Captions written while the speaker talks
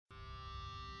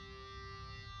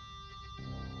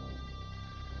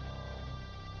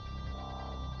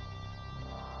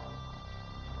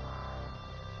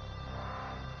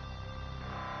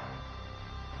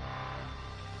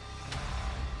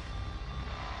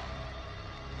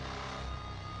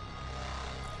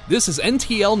This is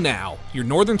NTL Now, your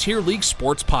Northern Tier League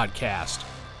sports podcast.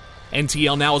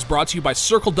 NTL Now is brought to you by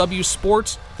Circle W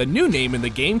Sports, the new name in the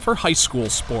game for high school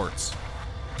sports.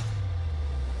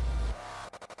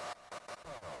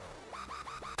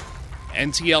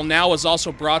 NTL Now is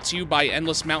also brought to you by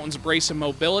Endless Mountains Brace and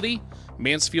Mobility,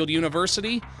 Mansfield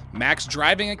University, Max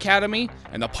Driving Academy,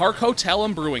 and the Park Hotel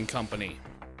and Brewing Company.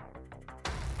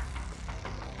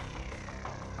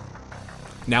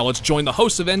 Now let's join the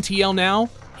hosts of NTL Now.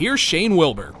 Here's Shane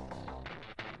Wilbur.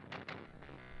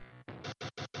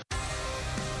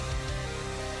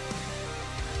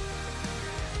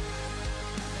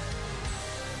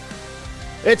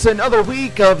 It's another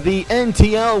week of the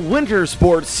NTL winter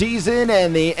sports season,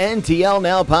 and the NTL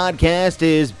Now podcast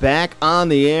is back on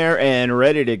the air and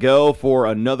ready to go for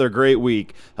another great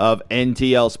week of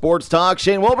NTL Sports Talk.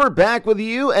 Shane Wilbur back with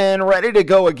you and ready to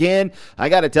go again. I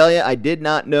got to tell you, I did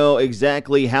not know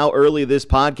exactly how early this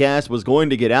podcast was going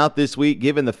to get out this week,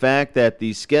 given the fact that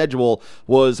the schedule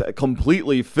was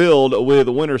completely filled with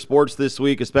winter sports this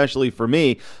week, especially for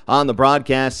me on the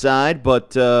broadcast side,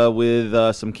 but with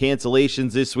some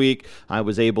cancellations this week, I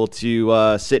was able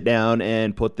to sit down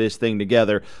and put this thing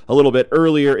together a little bit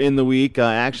earlier in the week.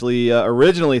 I actually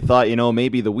originally thought,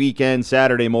 maybe the weekend,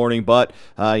 Saturday morning, but,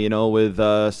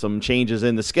 with some changes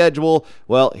in the schedule,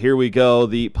 well, here we go.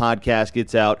 The podcast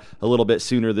gets out a little bit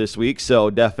sooner this week, so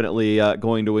definitely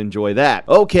going to enjoy that.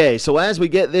 Okay, so as we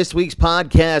get this week's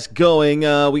podcast going,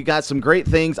 we got some great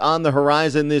things on the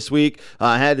horizon this week.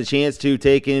 I had the chance to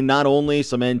take in not only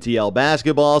some NTL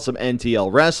basketball, some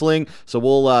NTL wrestling, so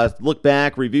we'll look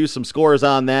back, review some scores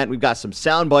on that. We've got some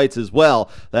sound bites as well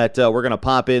that we're going to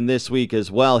pop in this week as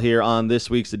well here on this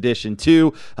week's edition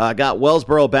too. Got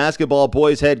Wellsboro basketball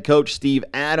boys head coach Steve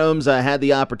Adams. I had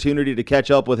the opportunity to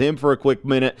catch up with him for a quick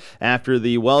minute after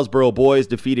the Wellsboro boys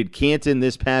defeated Canton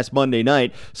this past Monday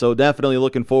night. So definitely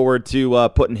looking forward to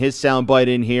putting his sound bite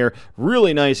in here.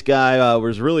 Really nice guy.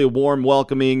 Was really warm,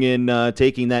 welcoming in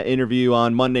taking that interview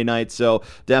on Monday night. So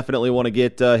definitely want to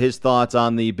get his thoughts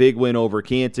on the big win over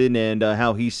Canton and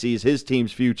how he sees his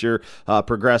team's future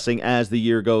progressing as the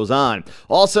year goes on.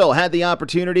 Also had the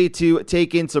opportunity to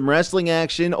take in some wrestling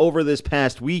action over this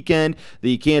past weekend.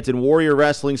 The Canton Warrior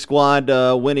Wrestling Squad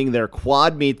winning their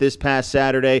quad meet this past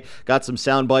Saturday. Got some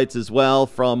sound bites as well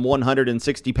from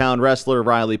 160-pound wrestler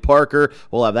Riley Parker.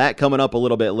 We'll have that coming up a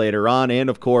little bit later on. And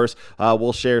of course,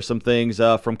 we'll share some things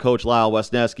from Coach Lyle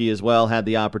Wesneski as well. Had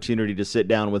the opportunity to sit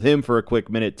down with him for a quick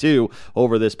minute too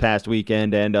over this past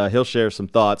weekend, and he'll share some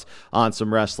thoughts on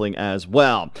some wrestling as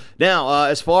well. Now,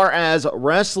 as far as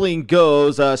wrestling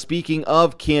goes, speaking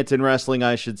of Canton wrestling,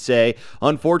 I should say,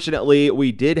 unfortunately,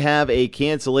 we did have a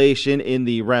cancellation in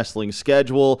the wrestling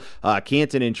schedule.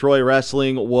 Canton and Troy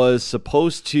Wrestling was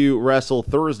supposed to wrestle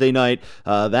Thursday night.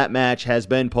 That match has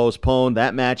been postponed.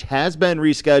 That match has been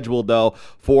rescheduled, though,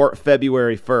 for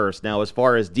February 1st. Now, as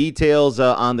far as details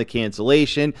on the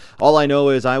cancellation, all I know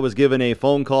is I was given a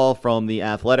phone call from the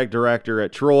athletic director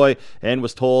at Troy and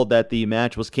was told that the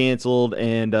match was canceled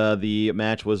and the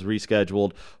match was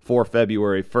rescheduled for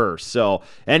February 1st. So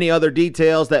any other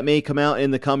details that may come out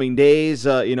in the coming days,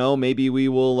 maybe we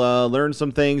will learn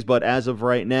some things, but as of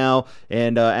right now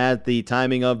and at the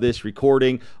timing of this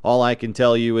recording, all I can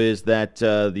tell you is that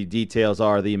the details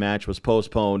are the match was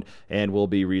postponed and will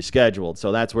be rescheduled.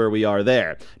 So that's where we are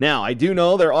there. Now, I do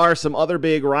know there are some other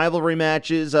big rivalry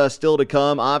matches still to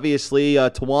come. Obviously,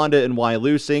 Towanda and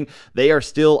Wyalusing, they are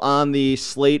still on the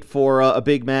slate for a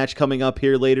big match coming up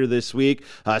here later this week.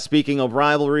 Speaking of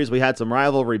rivalries, we had some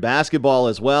rivalry basketball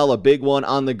as well, a big one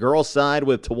on the girls' side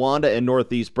with Towanda and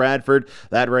Northeast Bradford.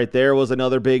 That right there was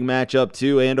another big matchup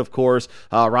too, and of course,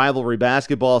 rivalry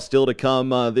basketball still to come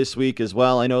this week as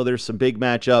well. I know there's some big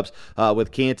matchups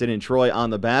with Canton and Troy on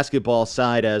the basketball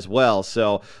side as well.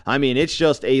 So, I mean, it's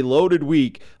just a loaded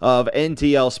week of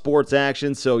NTL sports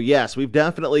action. So, yes, we've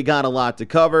definitely got a lot to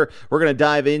cover. We're going to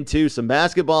dive into some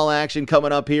basketball action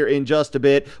coming up here in just a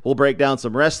bit. We'll break down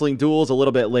some wrestling duels a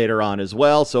little bit later on as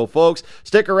well. So, folks,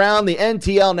 stick around. The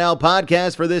NTL Now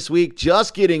podcast for this week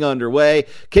just getting underway.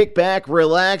 Kick back,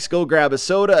 relax, go grab a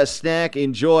soda, a snack,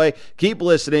 enjoy, keep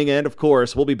listening, and of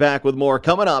course, we'll be back with more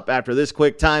coming up after this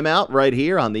quick timeout right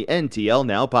here on the NTL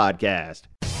Now podcast.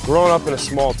 Growing up in a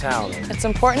small town, it's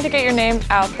important to get your name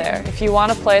out there if you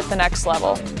want to play at the next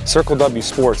level. Circle W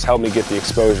Sports helped me get the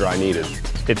exposure I needed.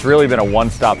 It's really been a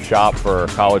one-stop shop for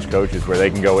college coaches where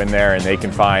they can go in there and they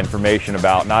can find information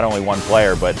about not only one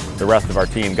player but the rest of our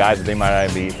team, guys that they might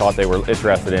not even thought they were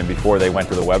interested in before they went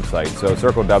to the website. So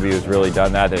Circle W has really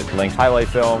done that. It links highlight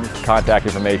films, contact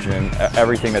information, and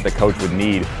everything that the coach would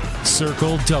need.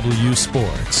 Circle W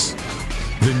Sports,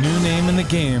 the new name in the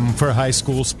game for high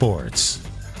school sports.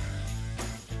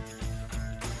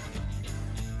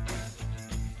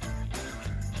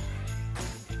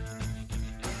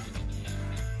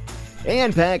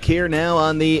 And back here now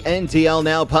on the NTL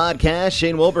Now podcast.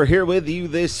 Shane Wilbur here with you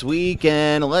this week,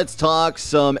 and let's talk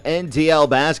some NTL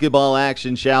basketball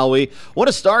action, shall we? Want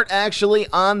to start actually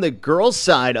on the girls'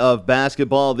 side of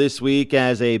basketball this week,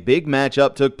 as a big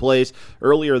matchup took place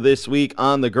earlier this week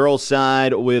on the girls'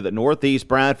 side with Northeast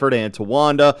Bradford and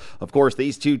Towanda. Of course,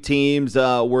 these two teams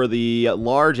were the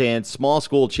large and small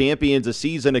school champions a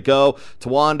season ago.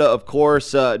 Towanda, of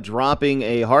course, dropping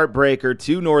a heartbreaker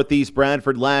to Northeast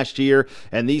Bradford last year.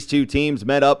 And these two teams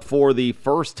met up for the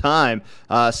first time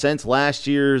since last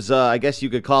year's, I guess you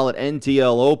could call it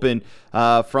NTL Open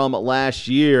from last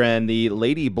year. And the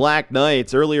Lady Black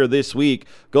Knights earlier this week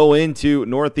go into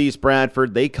Northeast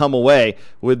Bradford. They come away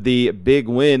with the big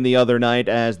win the other night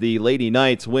as the Lady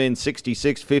Knights win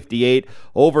 66-58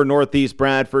 over Northeast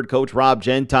Bradford. Coach Rob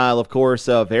Gentile, of course,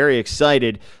 very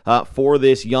excited for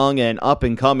this young and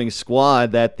up-and-coming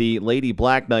squad that the Lady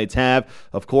Black Knights have.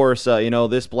 Of course,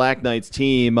 this Black Knights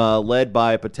team led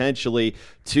by potentially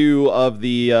two of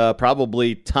the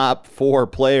probably top four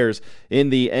players in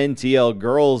the NTL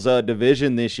girls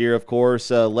division this year, of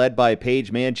course, led by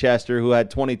Paige Manchester, who had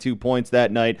 22 points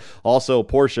that night. Also,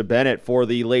 Portia Bennett for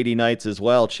the Lady Knights as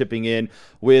well, chipping in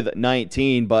with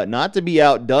 19. But not to be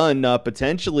outdone,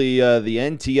 potentially the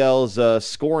NTL's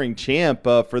scoring champ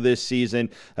for this season,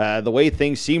 the way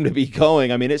things seem to be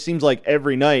going. I mean, it seems like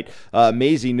every night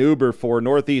Maisie Neuber for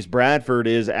Northeast Bradford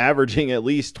is averaging at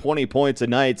least 20 points a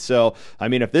night. So, I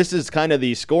mean, if this is kind of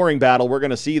the scoring battle we're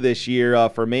going to see this year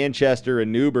for Manchester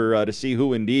and Neuber to see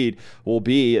who indeed will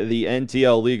be the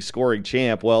NTL League scoring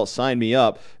champ, well, sign me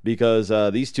up, because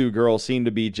these two girls seem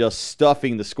to be just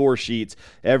stuffing the score sheets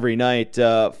every night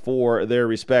for their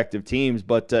respective teams.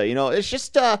 But, it's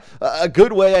just a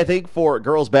good way, I think, for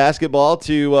girls basketball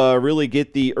to really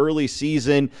get the early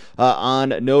season on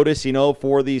notice,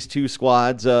 for these two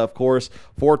squads. Of course,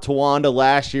 for Towanda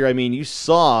last year, I mean, you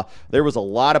saw there was a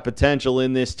lot of potential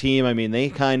in this team. I mean, they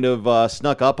kind of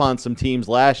snuck up on some teams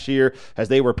last year as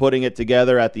they were putting it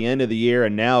together at the end of the year.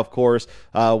 And now, of course,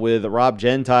 with Rob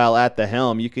Gentile at the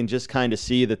helm, you can just kind of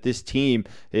see that this team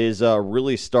is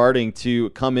really starting to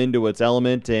come into its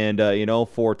element. And,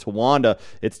 for Towanda,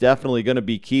 it's definitely going to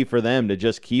be key for them to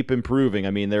just keep improving.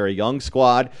 I mean, they're a young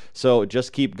squad, so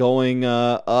just keep going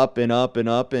up and up and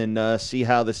up and see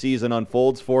how the season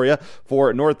unfolds for you.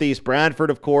 For Northeast Bradford,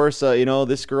 of course,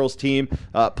 this girls team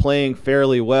playing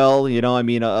fairly well.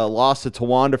 A loss to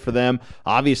Towanda for them,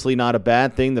 obviously not a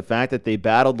bad thing. The fact that they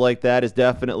battled like that is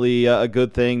definitely a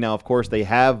good thing. Now, of course, they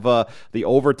have the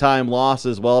overtime loss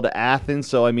as well to Athens.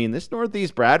 So, I mean, this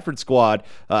Northeast Bradford squad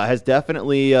has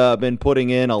definitely been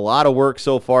putting in a lot of work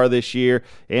so far this year.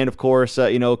 And, of course,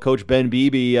 Coach Ben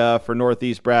Beebe for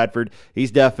Northeast Bradford,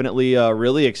 he's definitely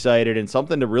really excited, and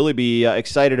something to really be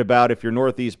excited about if you're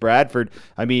Northeast Bradford.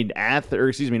 I mean,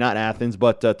 not Athens,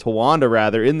 but Towanda,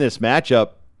 rather, in this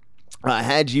matchup.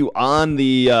 Had you on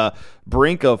the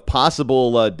brink of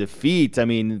possible defeat. I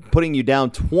mean, putting you down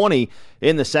 20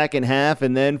 in the second half,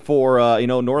 and then for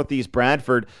Northeast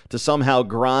Bradford to somehow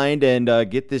grind and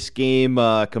get this game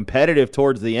competitive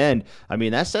towards the end. I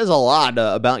mean, that says a lot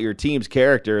about your team's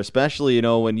character, especially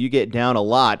when you get down a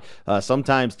lot.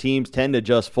 Sometimes teams tend to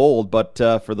just fold, but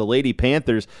for the Lady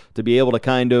Panthers to be able to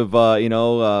kind of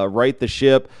right the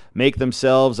ship, make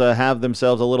themselves have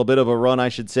themselves a little bit of a run, I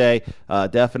should say.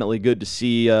 Definitely good to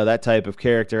see that type of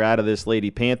character out of this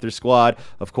Lady Panther squad.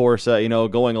 Of course,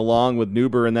 going along with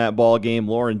Neuber in that ball game,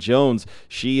 Lauren Jones,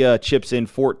 she chips in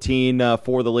 14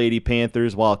 for the Lady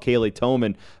Panthers, while Kaylee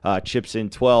Toman chips in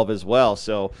 12 as well.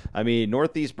 So, I mean,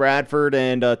 Northeast Bradford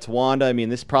and Towanda, I mean,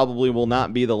 this probably will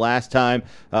not be the last time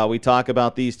we talk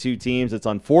about these two teams. It's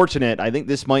unfortunate. I think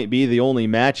this might be the only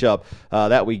matchup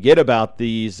that we get about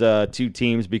these two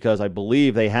teams, because I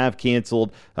believe they have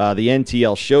canceled the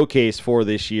NTL showcase for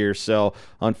this year. So,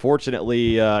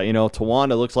 unfortunately,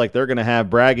 Towanda looks like they're going to have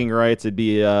bragging rights. It'd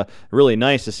be really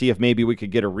nice to see if maybe we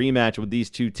could get a rematch with these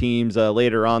two teams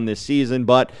later on this season.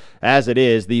 But as it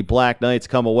is, the Black Knights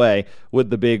come away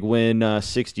with the big win,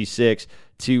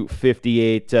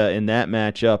 66-58 in that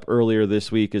matchup earlier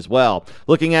this week as well.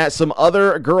 Looking at some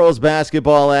other girls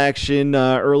basketball action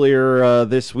earlier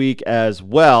this week as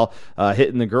well,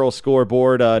 hitting the girls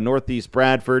scoreboard, Northeast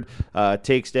Bradford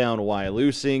takes down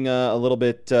Wyalusing a little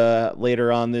bit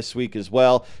later on this week as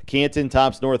well. Canton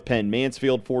tops North Penn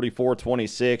Mansfield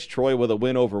 44-26. Troy with a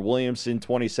win over Williamson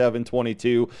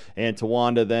 27-22. And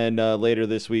Towanda then later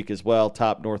this week as well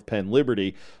top North Penn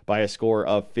Liberty by a score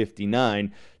of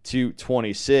 59-26.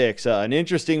 26. An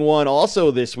interesting one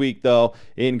also this week, though,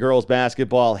 in girls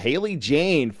basketball. Haley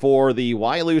Jane for the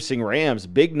Wyalusing Rams.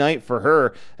 Big night for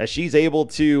her as she's able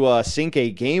to sink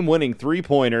a game-winning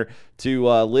three-pointer to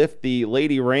lift the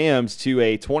Lady Rams to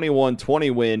a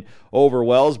 21-20 win over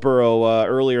Wellsboro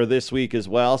earlier this week as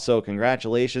well. So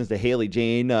congratulations to Haley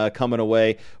Jane coming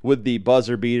away with the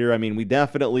buzzer beater. I mean, we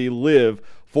definitely live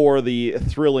for the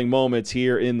thrilling moments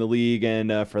here in the league,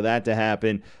 and for that to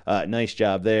happen, nice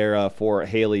job there for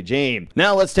Haley Jane.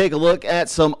 Now let's take a look at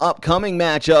some upcoming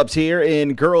matchups here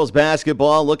in girls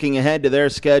basketball. Looking ahead to their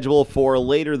schedule for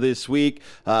later this week,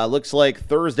 looks like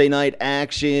Thursday night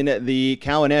action. The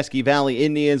Cowanesque Valley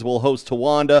Indians will host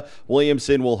Towanda.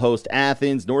 Williamson will host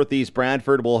Athens. Northeast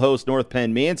Bradford will host North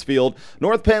Penn Mansfield.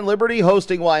 North Penn Liberty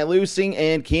hosting Wyalusing,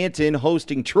 and Canton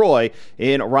hosting Troy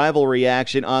in rivalry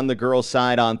action on the girls'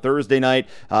 side on Thursday night.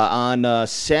 On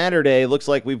Saturday, looks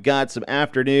like we've got some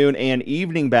afternoon and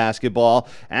evening basketball.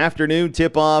 Afternoon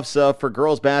tip-offs for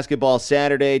girls basketball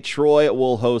Saturday. Troy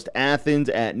will host Athens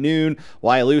at noon.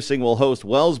 Wyalusing will host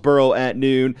Wellsboro at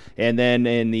noon. And then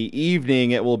in the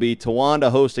evening, it will be Towanda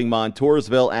hosting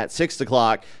Montoursville at 6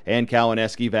 o'clock and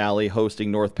Cowanesque Valley hosting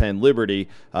North Penn Liberty,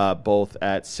 both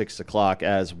at 6 o'clock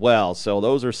as well. So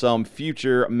those are some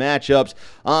future matchups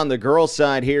on the girls'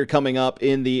 side here coming up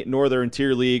in the Northern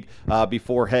Tier League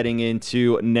before heading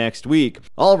into next week.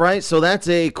 All right, so that's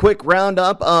a quick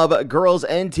roundup of girls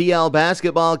NTL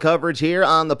basketball coverage here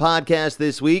on the podcast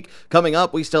this week. Coming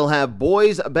up, we still have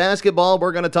boys basketball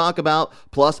we're going to talk about,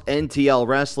 plus NTL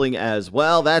wrestling as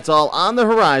well. That's all on the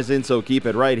horizon, so keep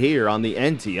it right here on the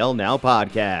NTL Now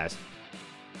podcast.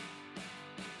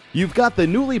 You've got the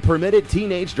newly permitted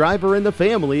teenage driver in the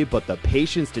family, but the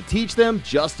patience to teach them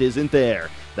just isn't there.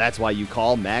 That's why you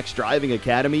call Max Driving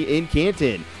Academy in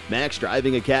Canton. Max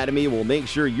Driving Academy will make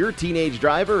sure your teenage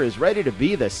driver is ready to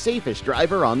be the safest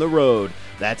driver on the road.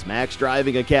 That's Max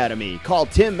Driving Academy. Call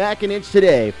Tim McInich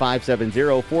today,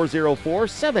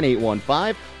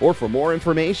 570-404-7815, or for more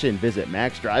information, visit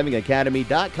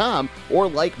maxdrivingacademy.com or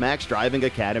like Max Driving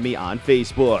Academy on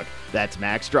Facebook. That's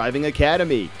Max Driving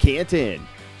Academy, Canton.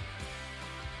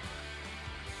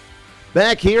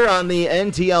 Back here on the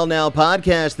NTL Now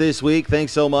podcast this week.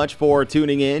 Thanks so much for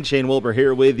tuning in. Shane Wilbur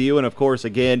here with you. And of course,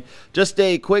 again, just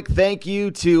a quick thank you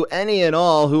to any and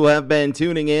all who have been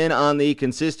tuning in on the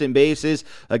consistent basis.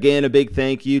 Again, a big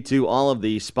thank you to all of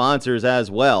the sponsors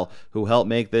as well who help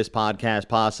make this podcast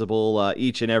possible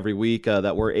each and every week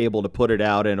that we're able to put it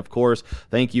out. And of course,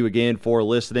 thank you again for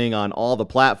listening on all the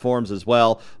platforms as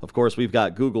well. Of course, we've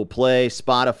got Google Play,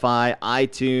 Spotify,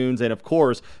 iTunes, and of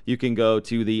course, you can go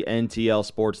to the NTLsports.com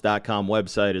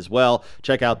website as well.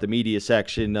 Check out the media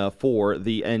section for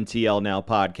the NTL Now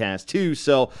podcast too.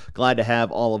 So glad to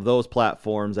have all of those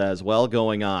platforms as well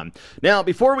going on. Now,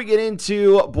 before we get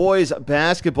into boys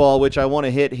basketball, which I want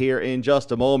to hit here in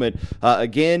just a moment,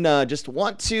 just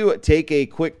want to take a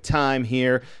quick time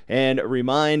here and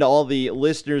remind all the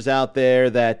listeners out there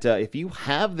that if you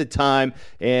have the time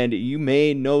and you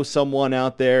may know someone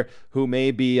out there who may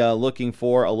be looking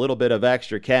for a little bit of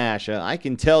extra cash, I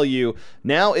can tell you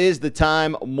now is the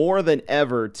time more than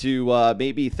ever to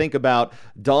maybe think about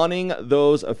donning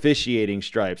those officiating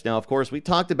stripes. Now, of course, we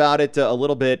talked about it a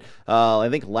little bit, I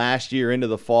think last year into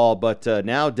the fall, but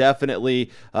now definitely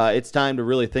it's time to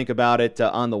really think about it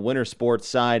on the winter sports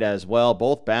side as well.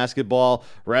 Both basketball,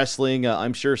 wrestling,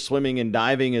 I'm sure swimming and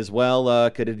diving as well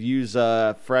could use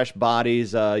fresh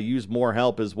bodies, use more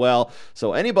help as well.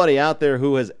 So anybody out there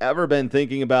who has ever been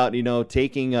thinking about,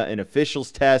 taking an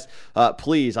officials test,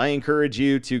 please, I encourage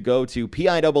you to go to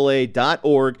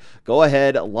PIAA.org. Go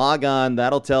ahead, log on.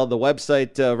 That'll tell the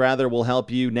website, will help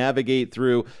you navigate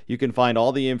through. You can find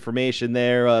all the information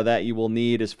there that you will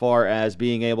need as far as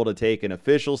being able to take an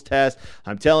officials test.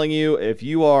 I'm telling you, if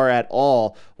you are at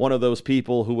all one of those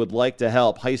people who would like to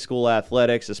help high school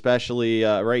athletics, especially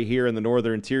right here in the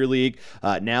Northern Tier League,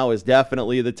 now is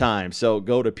definitely the time. So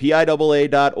go to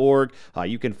PIAA.org.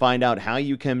 You can find out how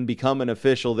you can become an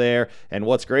official there. And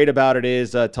what's great about it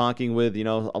is talking with,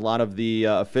 a lot of the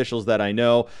officials that I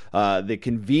know, the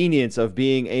convenience of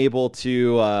being able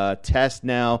to test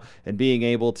now and being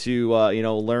able to,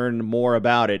 learn more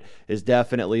about it is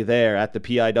definitely there at the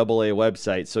PIAA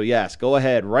website. So yes, go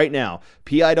ahead right now,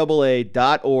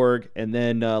 PIAA.org, and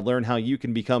then learn how you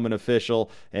can become an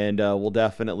official. And we'll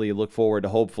definitely look forward to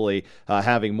hopefully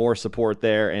having more support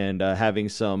there and having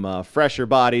some fresher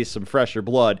bodies, some fresher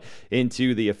blood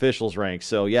into the officials ranks.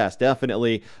 So yes,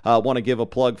 definitely want to give a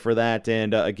plug for that,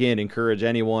 and again, encourage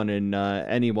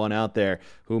anyone out there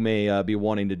who may be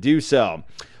wanting to do so.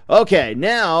 Okay,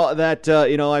 now that,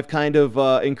 I've kind of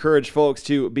encouraged folks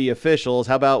to be officials,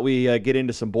 how about we get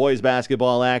into some boys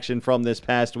basketball action from this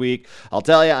past week? I'll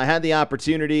tell you, I had the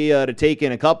opportunity to take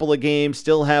in a couple of games,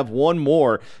 still have one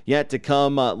more yet to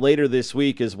come later this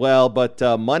week as well. But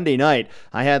Monday night,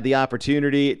 I had the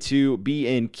opportunity to be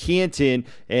in Canton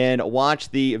and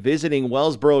watch the visiting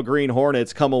Wellsboro Green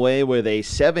Hornets come away with a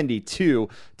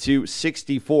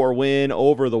 72-64 win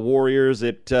over the Warriors.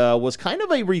 It was kind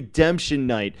of a redemption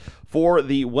night for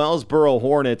the Wellsboro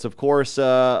Hornets. Of course,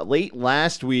 late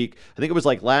last week, I think it was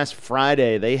like last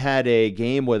Friday, they had a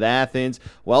game with Athens.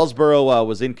 Wellsboro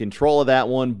was in control of that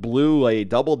one, blew a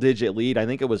double-digit lead. I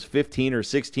think it was 15 or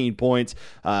 16 points.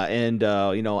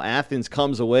 Athens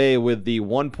comes away with the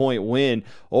 1-point win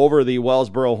over the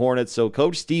Wellsboro Hornets. So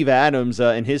Coach Steve Adams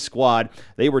and his squad,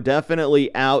 they were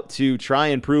definitely out to try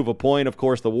and prove a point. Of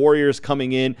course, the Warriors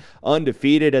coming in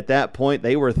undefeated at that point.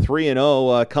 They were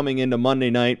 3-0 coming into Monday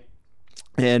night.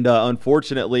 And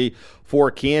unfortunately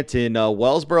for Canton,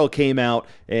 Wellsboro came out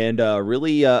and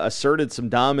really asserted some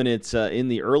dominance in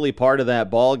the early part of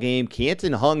that ball game.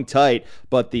 Canton hung tight,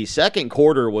 but the second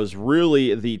quarter was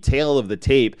really the tail of the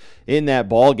tape in that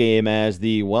ball game as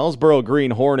the Wellsboro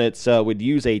Green Hornets would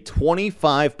use a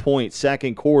 25-point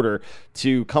second quarter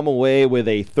to come away with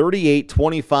a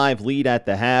 38-25 lead at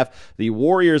the half. The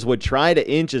Warriors would try to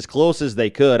inch as close as they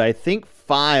could. I think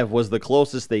 5 was the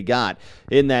closest they got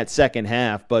in that second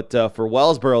half. But for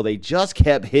Wellsboro, they just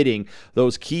kept hitting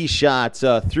those key shots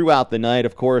throughout the night.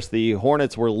 Of course, the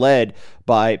Hornets were led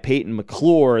by Peyton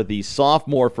McClure, the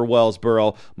sophomore for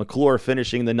Wellsboro. McClure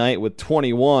finishing the night with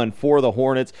 21 for the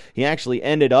Hornets. He actually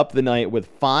ended up the night with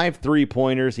 5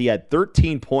 3-pointers. He had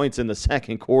 13 points in the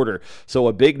second quarter. So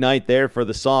a big night there for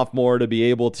the sophomore to be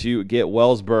able to get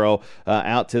Wellsboro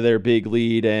out to their big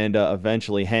lead and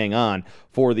eventually hang on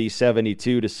for the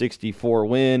 72-64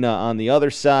 win. On the other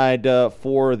side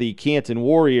for the Canton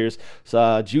Warriors,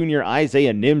 junior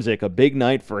Isaiah Nimzik, a big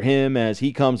night for him as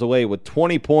he comes away with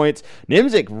 20 points.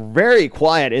 Nimzik very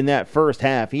quiet in that first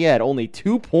half. He had only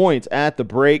 2 points at the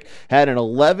break, had an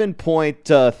 11-point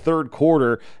third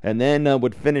quarter, and then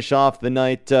would finish off the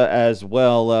night as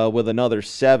well with another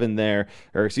 7 there.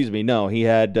 He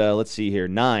had,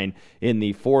 9 in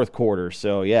the fourth quarter.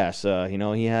 So, yes,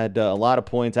 he had a lot of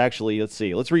points. Actually, let's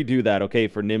redo that, okay,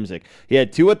 for Nimzik. He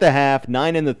had 2 at the half,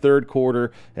 9 in the third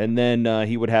quarter, and then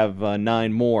he would have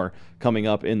 9 more coming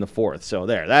up in the fourth. So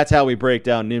that's how we break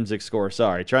down Nimzik's score.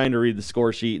 Sorry, trying to read the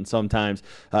score sheet, and sometimes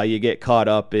you get caught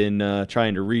up in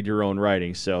trying to read your own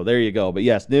writing. So there you go. But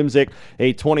yes, Nimzik,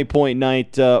 a 20-point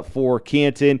night for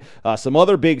Canton. Some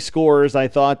other big scorers I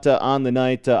thought on the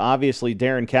night. Obviously,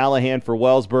 Darren Callahan for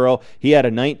Wellsboro. He had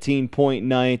a 19-point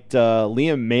night.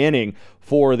 Liam Manning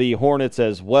for the Hornets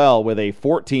as well with a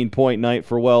 14-point night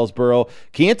for Wellsboro.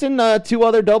 Canton, 2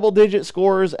 other double-digit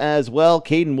scorers as well.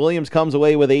 Caden Williams comes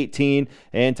away with 18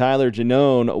 and Tyler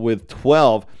Janone with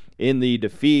 12 in the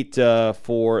defeat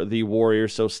for the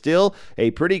Warriors. So still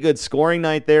a pretty good scoring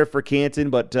night there for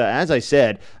Canton. But as I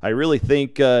said, I really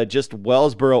think just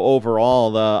Wellsboro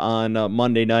overall on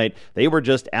Monday night, they were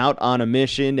just out on a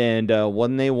mission. And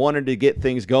when they wanted to get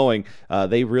things going,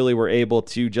 they really were able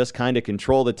to just kind of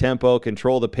control the tempo,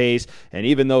 control the pace. And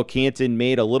even though Canton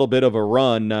made a little bit of a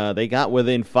run, they got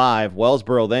within 5.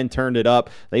 Wellsboro then turned it up.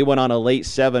 They went on a late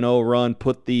 7-0 run,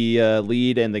 put the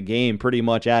lead and the game pretty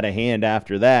much out of hand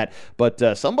after that.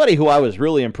 But somebody who I was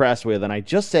really impressed with, and I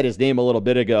just said his name a little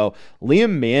bit ago,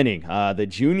 Liam Manning, the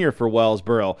junior for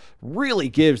Wellsboro, really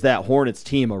gives that Hornets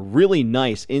team a really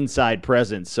nice inside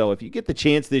presence. So if you get the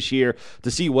chance this year to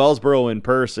see Wellsboro in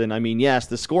person, I mean, yes,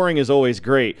 the scoring is always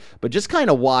great, but just kind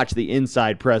of watch the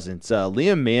inside presence.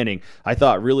 Liam Manning, I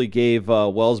thought, really gave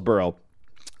Wellsboro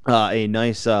a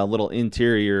nice little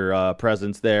interior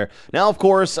presence there. Now, of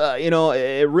course,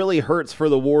 it really hurts for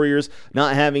the Warriors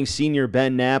not having senior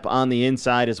Ben Knapp on the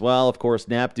inside as well. Of course,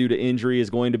 Knapp, due to injury,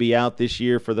 is going to be out this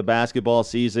year for the basketball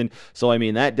season. So, I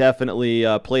mean, that definitely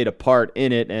played a part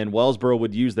in it, and Wellsboro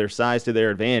would use their size to their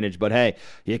advantage. But, hey,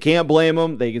 you can't blame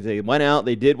them. They went out.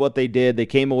 They did what they did. They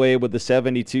came away with the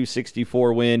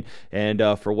 72-64 win, and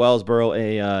for Wellsboro,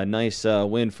 a nice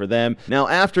win for them. Now,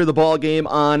 after the ball game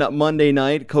on Monday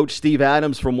night, Coach Steve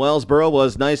Adams from Wellsboro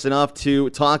was nice enough to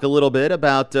talk a little bit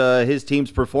about his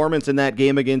team's performance in that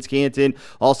game against Canton.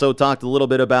 Also talked a little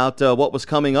bit about what was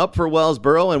coming up for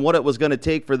Wellsboro and what it was going to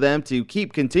take for them to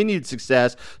keep continued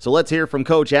success. So let's hear from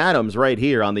Coach Adams right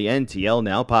here on the NTL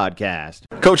Now podcast.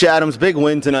 Coach Adams, big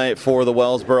win tonight for the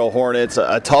Wellsboro Hornets.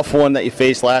 A tough one that you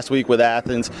faced last week with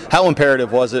Athens. How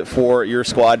imperative was it for your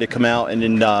squad to come out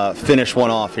and finish one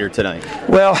off here tonight?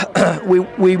 Well,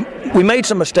 we made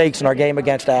some mistakes in our game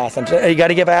against against Athens. You got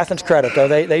to give Athens credit, though.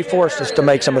 They forced us to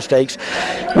make some mistakes.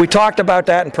 We talked about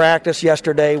that in practice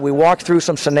yesterday. We walked through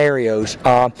some scenarios.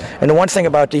 And the one thing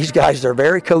about these guys, they're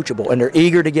very coachable, and they're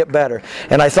eager to get better.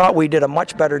 And I thought we did a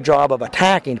much better job of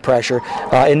attacking pressure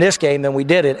in this game than we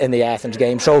did in the Athens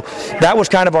game. So that was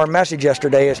kind of our message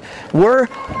yesterday is we're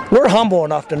humble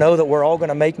enough to know that we're all going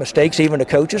to make mistakes, even the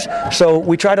coaches. So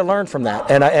we try to learn from that.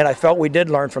 And I felt we did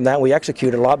learn from that. We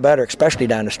executed a lot better, especially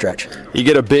down the stretch. You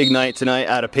get a big night tonight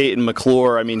out of Peyton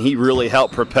McClure. I mean, he really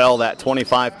helped propel that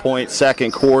 25-point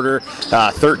second quarter,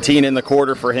 13 in the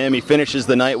quarter for him. He finishes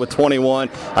the night with 21.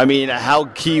 I mean, how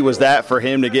key was that for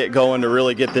him to get going, to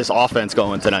really get this offense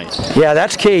going tonight? Yeah,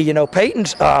 that's key. You know,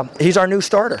 Peyton's he's our new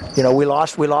starter. You know, we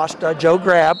lost Joe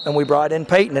Grab, and we brought in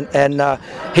Peyton, and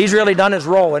he's really done his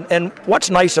role. And what's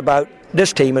nice about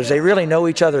this team is they really know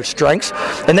each other's strengths,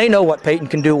 and they know what Peyton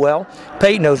can do well.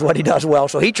 Peyton knows what he does well,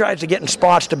 so he tries to get in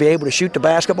spots to be able to shoot the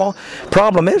basketball.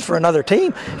 Problem is, for another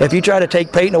team, if you try to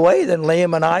take Peyton away, then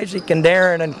Liam and Isaac and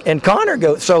Darren and Connor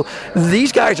go. So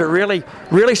these guys are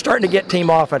really starting to get team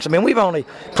offense. I mean, we've only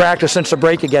practiced since the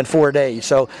break again 4 days,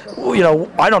 so you know,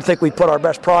 I don't think we put our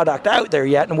best product out there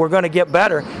yet, and we're going to get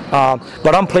better.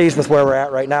 But I'm pleased with where we're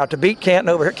at right now. To beat Canton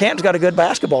over here, Canton's got a good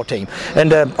basketball team,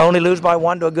 and only lose by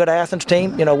 1 to a good Athens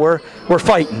team, you know, we're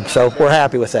fighting, so we're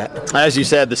happy with that. As you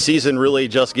said, the season really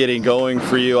just getting going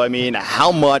for you. I mean,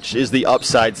 how much is the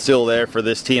upside still there for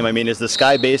this team? I mean, is the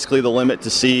sky basically the limit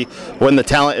to see when the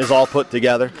talent is all put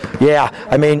together? Yeah,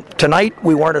 I mean, tonight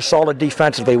we weren't as solid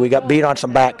defensively. We got beat on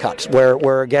some back cuts,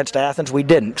 where against Athens we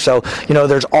didn't. So, you know,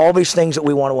 there's always things that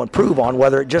we want to improve on,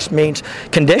 whether it just means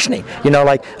conditioning. You know,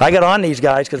 like I got on these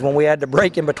guys because when we had to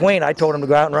break in between, I told them to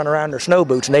go out and run around in their snow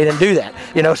boots, and they didn't do that.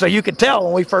 You know, so you could tell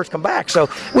when we first come back. So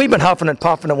we've been huffing and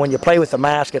puffing, and when you play with the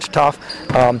mask, it's tough.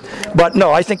 But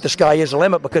no, I think the sky is the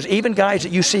limit, because even guys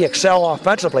that you see excel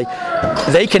offensively,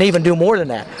 they can even do more than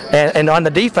that. And on the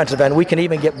defensive end, we can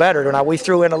even get better. Now, we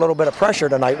threw in a little bit of pressure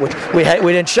tonight, which we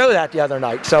didn't show that the other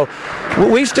night. So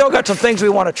we've still got some things we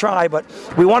want to try, but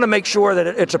we want to make sure that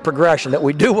it's a progression, that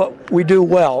we do what we do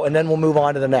well, and then we'll move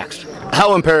on to the next.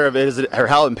 How imperative is it, or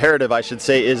how imperative, I should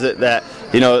say, is it that,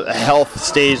 you know, health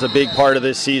stays a big part of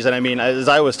this season? I mean, as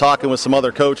I was talking with some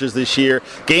other coaches this year,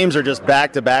 games are just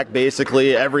back-to-back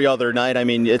basically every other night. I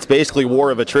mean, it's basically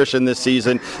war of attrition this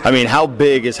season. I mean, how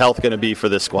big is health going to be for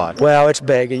this squad? Well, it's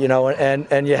big, you know,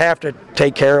 and you have to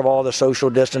take care of all the social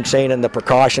distancing and the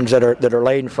precautions that are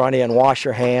laid in front of you, and wash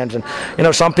your hands. And, you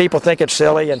know, some people think it's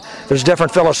silly, and there's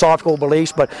different philosophical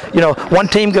beliefs, but, you know, one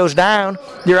team goes down,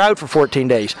 you're out for 14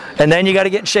 days. And then you got to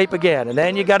get in shape again, and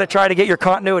then you got to try to get your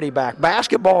continuity back.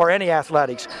 Basketball or any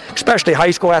athletics, especially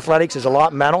high school athletics, is a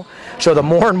lot mental. So the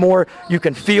more and more you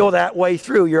can feel that way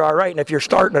through, you're all right. And if you're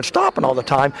starting and stopping all the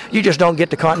time, you just don't get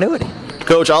the continuity.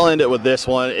 Coach, I'll end it with this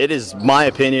one. It is my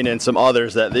opinion and some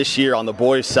others that this year on the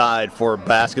boys' side for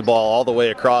basketball, all the way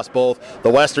across both the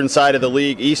western side of the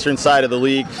league, eastern side of the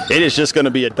league, it is just going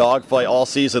to be a dogfight all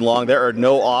season long. There are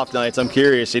no off nights. I'm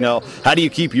curious, you know, how do you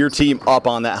keep your team up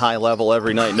on that high level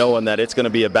every night, knowing that it's going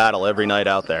to be a battle every night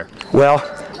out there? Well,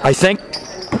 I think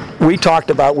we talked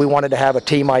about we wanted to have a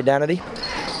team identity.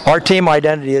 Our team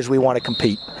identity is we want to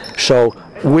compete. So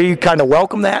we kind of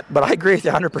welcome that, but I agree with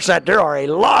you 100%. There are a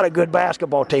lot of good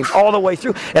basketball teams all the way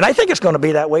through, and I think it's going to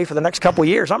be that way for the next couple of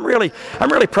years. I'm really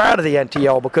proud of the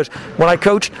NTL, because when I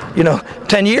coached, you know,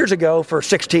 10 years ago for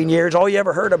 16 years, all you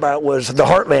ever heard about was the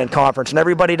Heartland Conference, and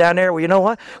everybody down there, well, you know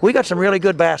what? We got some really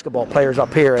good basketball players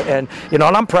up here, and you know,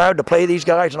 and I'm proud to play these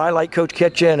guys, and I like Coach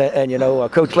Kitchen and you know,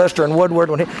 Coach Lister and Woodward.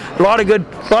 A lot of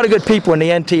good people in the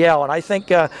NTL, and I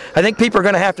think people are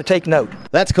going to have to take note.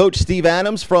 That's Coach Steve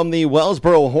Adams from the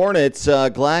Wellsboro Hornets.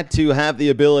 Glad to have the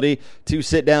ability to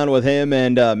sit down with him,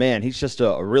 and man, he's just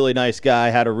a really nice guy.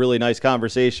 Had a really nice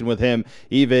conversation with him,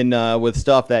 even with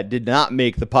stuff that did not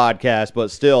make the podcast,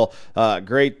 but still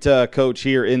great coach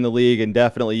here in the league, and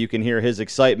definitely you can hear his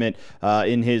excitement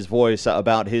in his voice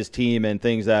about his team and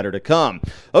things that are to come.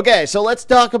 Okay, so let's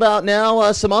talk about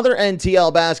now some other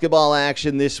NTL basketball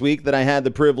action this week that I had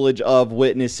the privilege of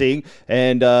witnessing,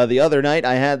 and the other night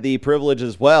I had the privilege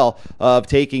as well of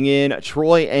taking in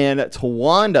Troy and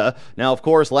Towanda. Now, of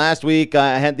course, last week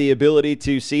I had the ability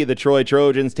to see the Troy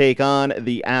Trojans take on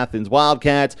the Athens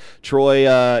Wildcats. Troy,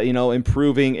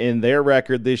 improving in their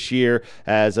record this year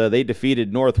as they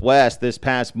defeated Northwest this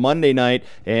past Monday night,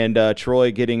 and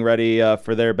Troy getting ready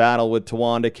for their battle with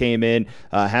Towanda came in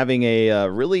having a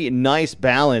really nice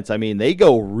balance. I mean, they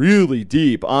go really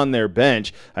deep on their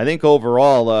bench. I think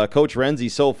overall, Coach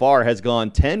Renzi so far has gone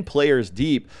 10 players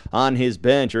deep on his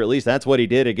bench, or at least that's what he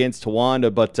did against Towanda.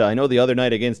 Towanda, but I know the other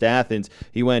night against Athens,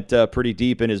 he went pretty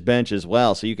deep in his bench as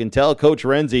well. So you can tell Coach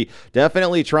Renzi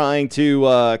definitely trying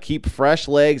to keep fresh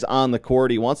legs on the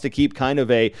court. He wants to keep kind of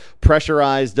a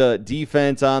pressurized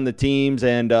defense on the teams,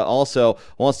 and also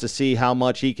wants to see how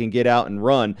much he can get out and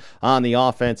run on the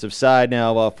offensive side.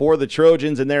 Now, for the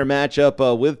Trojans in their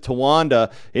matchup with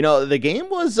Towanda, the game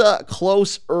was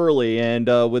close early, and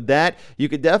with that, you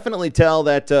could definitely tell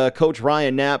that Coach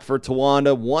Ryan Knapp for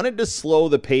Towanda wanted to slow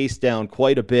the pace down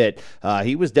quite a bit.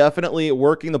 He was definitely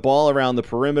working the ball around the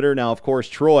perimeter. Now, of course,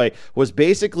 Troy was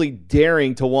basically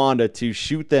daring Towanda to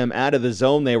shoot them out of the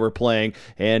zone they were playing,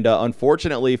 and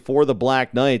unfortunately for the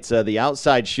Black Knights, the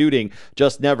outside shooting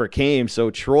just never came. So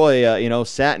Troy,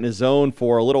 sat in his zone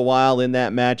for a little while in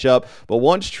that matchup. But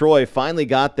once Troy finally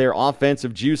got their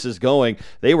offensive juices going,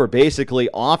 they were basically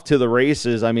off to the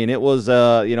races. I mean, it was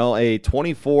a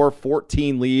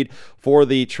 24-14 lead for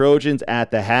the Trojans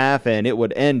at the half, and it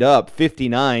would end up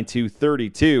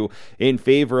 59-32 in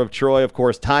favor of Troy. Of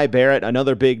course, Ty Barrett,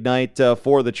 another big night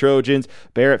for the Trojans.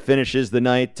 Barrett finishes the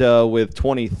night with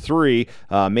 23.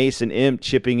 Mason Imp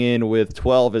chipping in with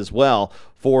 12 as well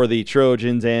for the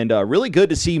Trojans, and really good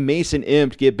to see Mason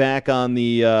Imp get back on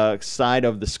the side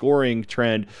of the scoring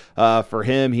trend for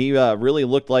him. He really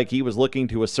looked like he was looking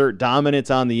to assert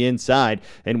dominance on the inside,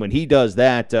 and when he does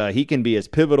that, he can be as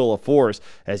pivotal a force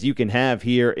as you can have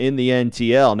here in the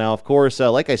NTL. Now, of course,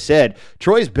 like I said,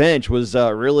 Troy's bench was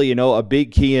really, a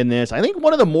big key in this. I think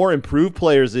one of the more improved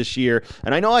players this year,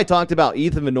 and I know I talked about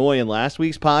Ethan Vanoy in last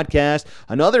week's podcast,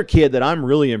 another kid that I'm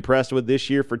really impressed with this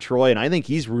year for Troy, and I think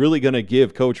he's really going to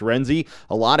give Coach Renzi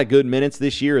a lot of good minutes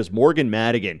this year, is Morgan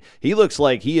Madigan. He looks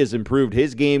like he has improved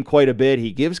his game quite a bit.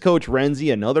 He gives Coach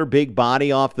Renzi another big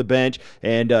body off the bench,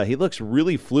 and he looks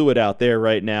really fluid out there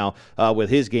right now with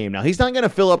his game. Now, he's not going to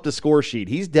fill up the score sheet.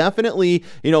 He's definitely,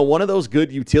 one of those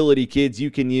good utility kids you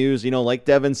can use, like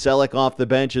Devin Selleck off the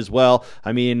bench as well.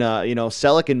 I mean,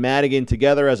 Selleck and Madigan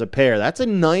together as a pair, that's a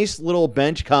nice little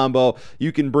bench combo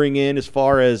you can bring in as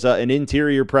far as an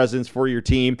interior presence for your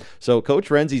team. So Coach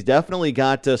Renzi's definitely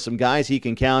got some guys he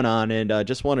can count on, and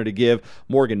just wanted to give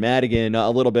Morgan Madigan a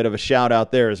little bit of a shout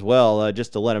out there as well,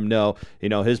 just to let him know,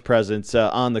 his presence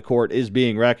on the court is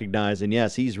being recognized. And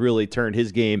yes, he's really turned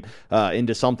his game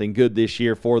into something good this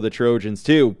year for the Trojans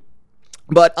too.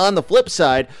 But on the flip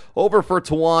side, over for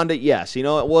Towanda, yes, it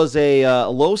was a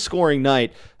low-scoring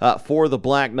night for the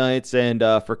Black Knights, and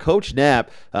for Coach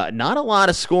Knapp, not a lot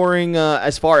of scoring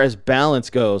as far as balance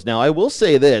goes. Now, I will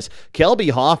say this, Kelby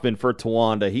Hoffman for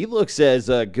Towanda, he looks as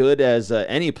good as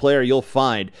any player you'll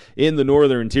find in the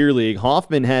Northern Tier League.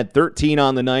 Hoffman had 13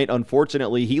 on the night.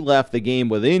 Unfortunately, he left the game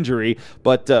with injury,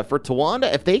 but for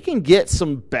Towanda, if they can get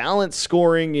some balance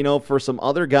scoring, for some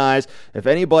other guys, if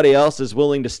anybody else is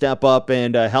willing to step up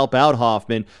and help out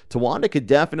Hoffman, Towanda could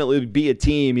definitely be a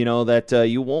team, that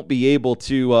you won't be able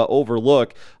to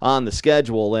overlook on the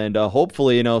schedule, and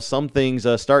hopefully, some things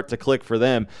start to click for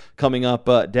them coming up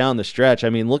down the stretch. I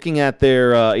mean, looking at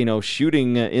their,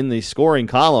 shooting in the scoring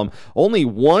column, only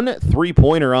one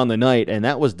three-pointer on the night, and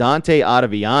that was Dante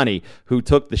Ottaviani, who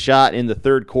took the shot in the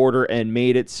third quarter and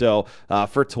made it. So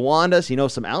for Towanda,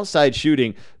 some outside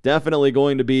shooting definitely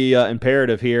going to be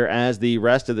imperative here as the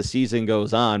rest of the season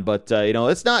goes on. But,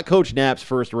 it's not Coach Knapp's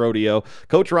first rodeo.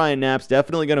 Coach Ryan Knapp's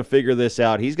definitely going to figure this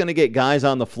out. He's going to get guys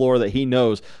on the floor that he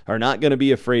knows are not going to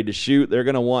be afraid to shoot. They're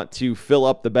going to want to fill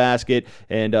up the basket.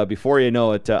 And before you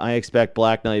know it, I expect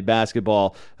Black Knight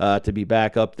basketball to be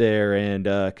back up there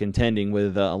and contending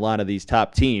with a lot of these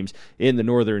top teams in the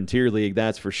Northern Tier League,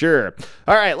 that's for sure.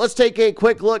 All right, let's take a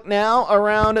quick look now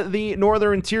around the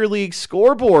Northern Tier League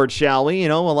scoreboard, shall we?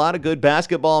 A lot of good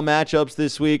basketball matchups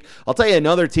this week. I'll tell you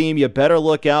another team you better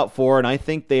look out for, and I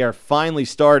think they are finally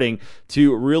starting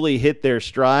to really hit their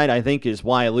stride, I think, is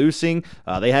Wyalusing.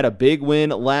 They had a big win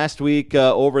last week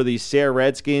over the Sayre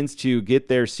Redskins to get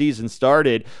their season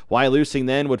started. Wyalusing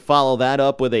then would follow that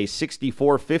up with a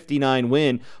 64-59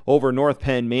 win over North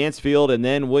Penn Mansfield, and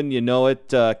then, wouldn't you know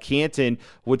it, Canton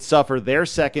would suffer their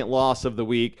second loss of the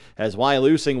week as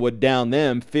Wyalusing would down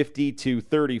them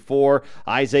 50-34.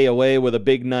 Isaiah Way with a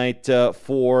big night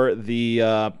for the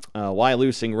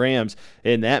Wyalusing Rams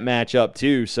in that matchup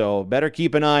too, so better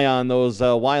keep an eye on those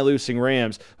Wyalusing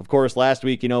Rams. Of course, last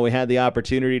week, we had the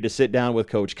opportunity to sit down with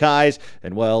Coach Kais,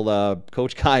 and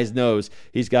Coach Kais knows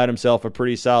he's got himself a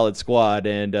pretty solid squad,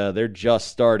 and they're just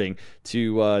starting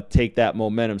to take that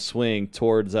momentum swing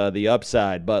towards the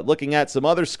upside. But looking at some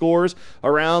other scores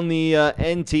around the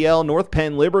NTL, North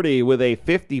Penn Liberty with a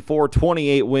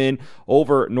 54-28 win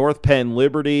over North Penn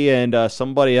Liberty, and some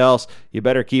somebody else you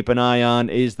better keep an eye on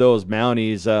is those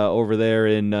Mounties over there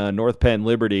in North Penn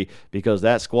Liberty, because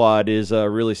that squad is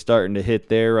really starting to hit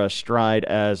their stride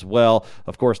as well.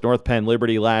 Of course, North Penn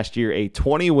Liberty last year a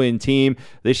 20-win team.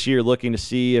 This year looking to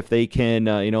see if they can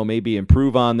maybe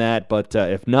improve on that, but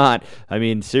if not, I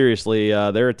mean, seriously,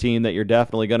 they're a team that you're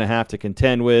definitely going to have to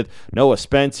contend with. Noah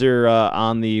Spencer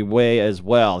on the way as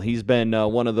well. He's been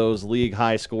one of those league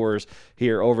high scorers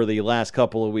here over the last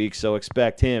couple of weeks, so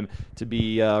expect him to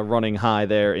be running high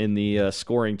there in the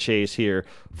scoring chase here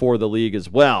for the league as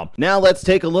well. Now let's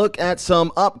take a look at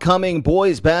some upcoming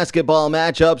boys basketball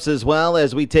matchups as well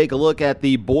as we take a look at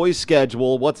the boys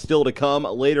schedule, what's still to come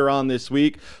later on this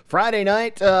week. Friday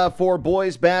night for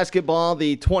boys basketball,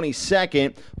 the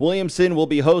 22nd, Williamson will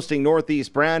be hosting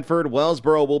Northeast Bradford.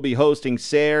 Wellsboro will be hosting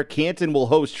Sayre. Canton will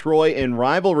host Troy in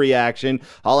rivalry action.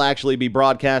 I'll actually be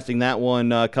broadcasting that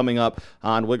one coming up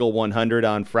on Wiggle 100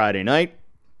 on Friday night.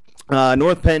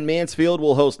 North Penn Mansfield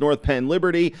will host North Penn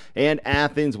Liberty, and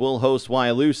Athens will host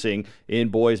Wyalusing in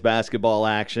boys basketball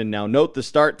action. Now, note the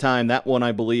start time. That one,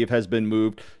 I believe, has been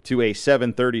moved to a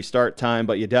 7:30 start time,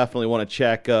 but you definitely want to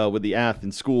check with the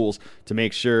Athens schools to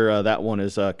make sure that one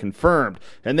is confirmed.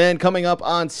 And then coming up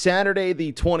on Saturday,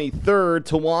 the 23rd,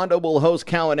 Towanda will host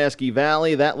Kawaneski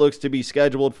Valley. That looks to be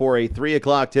scheduled for a 3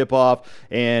 o'clock tip-off,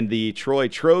 and the Troy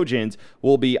Trojans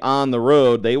will be on the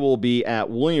road. They will be at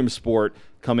Williamsport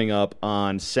coming up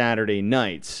on Saturday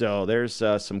night. So there's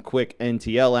some quick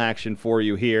NTL action for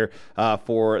you here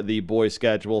for the boys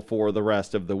schedule for the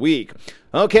rest of the week.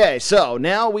 Okay, so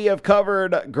now we have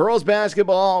covered girls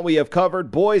basketball. We have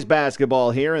covered boys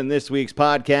basketball here in this week's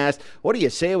podcast. What do you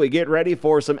say we get ready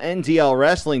for some NTL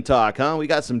wrestling talk, huh? We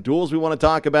got some duels we want to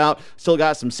talk about. Still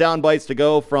got some sound bites to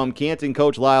go from Canton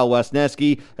coach Lyle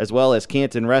Wesneski, as well as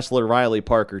Canton wrestler Riley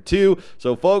Parker, too.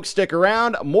 So, folks, stick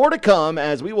around. More to come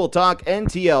as we will talk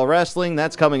NTL wrestling.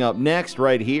 That's coming up next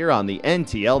right here on the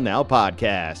NTL Now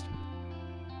podcast.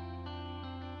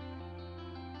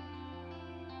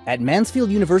 At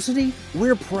Mansfield University,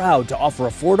 we're proud to offer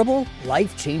affordable,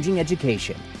 life-changing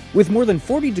education with more than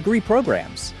 40 degree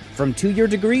programs. From 2-year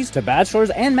degrees to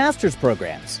bachelor's and master's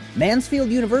programs,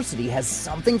 Mansfield University has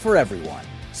something for everyone.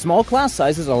 Small class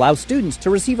sizes allow students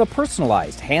to receive a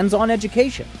personalized, hands-on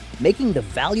education, making the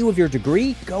value of your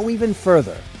degree go even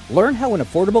further. Learn how an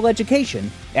affordable education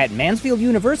at Mansfield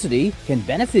University can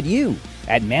benefit you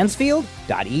at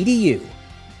mansfield.edu.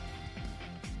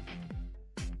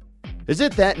 Is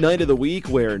it that night of the week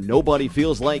where nobody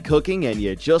feels like cooking and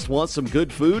you just want some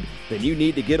good food? Then you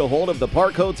need to get a hold of the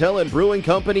Park Hotel and Brewing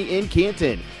Company in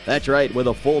Canton. That's right, with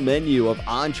a full menu of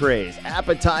entrees,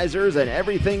 appetizers, and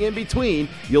everything in between,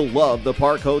 you'll love the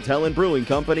Park Hotel and Brewing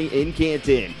Company in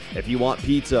Canton. If you want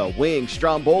pizza, wings,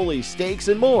 stromboli, steaks,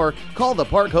 and more, call the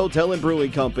Park Hotel and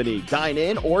Brewing Company. Dine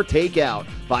in or take out.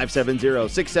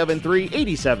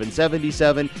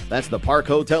 570-673-8777. That's the Park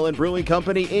Hotel and Brewing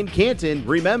Company in Canton.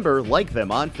 Remember, like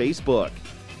them on Facebook.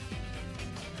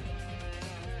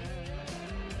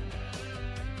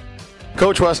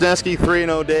 Coach Wesneski,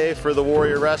 3-0 day for the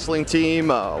Warrior Wrestling team.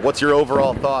 What's your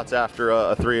overall thoughts after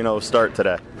a 3-0 start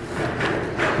today?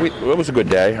 It was a good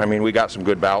day. I mean, we got some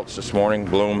good bouts this morning.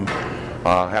 Bloom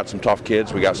had some tough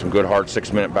kids. We got some good, hard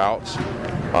 6-minute bouts.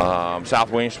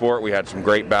 South Williamsport, we had some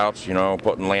great bouts,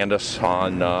 putting Landis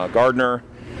on Gardner.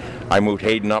 I moved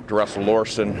Hayden up to wrestle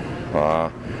Lorson.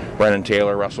 Brennan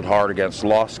Taylor wrestled hard against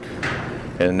Lusk.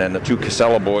 And then the 2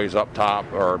 Casella boys up top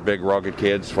are big, rugged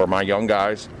kids for my young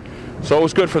guys. So it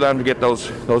was good for them to get those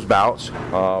bouts.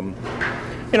 And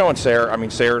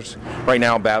Sayre's right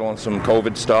now battling some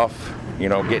COVID stuff,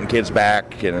 getting kids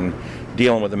back and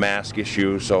dealing with the mask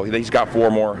issue. So he's got 4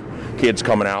 more kids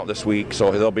coming out this week,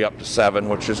 so they'll be up to 7,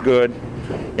 which is good.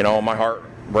 My heart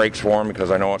breaks for him because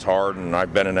I know it's hard, and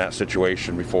I've been in that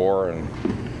situation before. And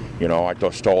I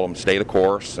just told them stay the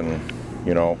course, and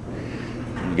you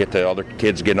get the other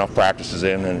kids get enough practices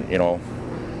in, and it'll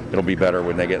be better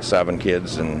when they get 7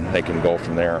 kids and they can go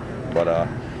from there. But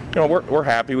we're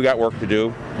happy. We got work to do.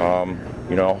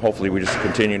 Hopefully we just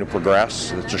continue to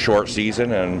progress. It's a short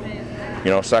season, and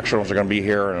sectionals are going to be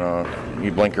here, and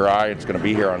you blink your eye, it's going to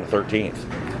be here on the 13th.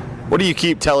 What do you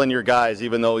keep telling your guys,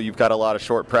 even though you've got a lot of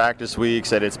short practice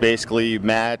weeks, and it's basically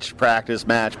match, practice?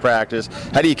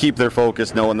 How do you keep their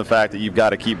focus knowing the fact that you've got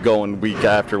to keep going week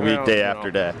after week, day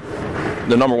after day?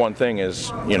 The number one thing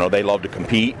is, they love to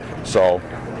compete. So,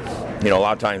 a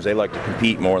lot of times they like to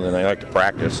compete more than they like to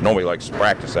practice. Nobody likes to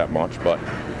practice that much, but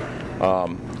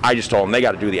I just told them they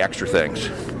got to do the extra things.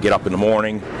 Get up in the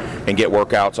morning and get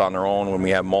workouts on their own when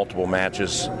we have multiple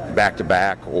matches back to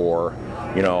back, or,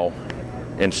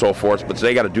 and so forth. But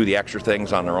they got to do the extra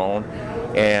things on their own.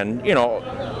 And,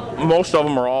 most of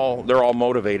them they're all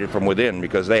motivated from within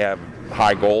because they have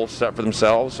high goals set for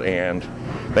themselves, and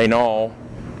they know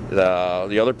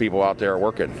the other people out there are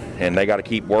working, and they got to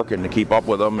keep working to keep up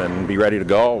with them and be ready to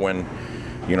go when,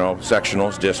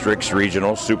 sectionals, districts,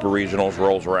 regionals, super regionals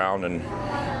rolls around, and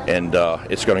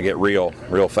it's going to get real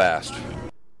fast.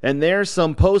 And there's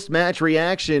some post-match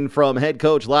reaction from head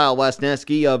coach Lyle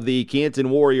Wesneski of the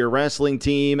Canton Warrior wrestling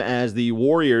team as the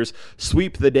Warriors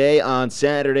sweep the day on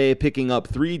Saturday, picking up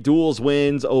 3 duels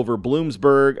wins over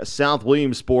Bloomsburg, South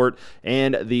Williamsport,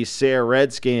 and the Sayre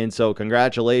Redskins. So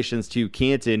congratulations to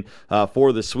Canton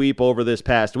for the sweep over this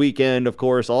past weekend. Of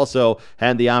course, also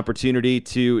had the opportunity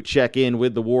to check in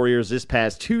with the Warriors this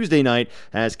past Tuesday night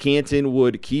as Canton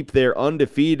would keep their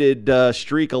undefeated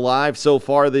streak alive so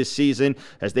far this season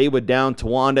as they would down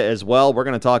Towanda as well. We're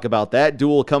going to talk about that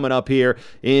duel coming up here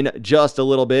in just a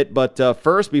little bit. But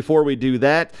first, before we do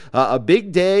that, a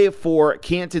big day for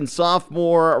Canton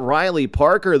sophomore Riley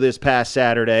Parker this past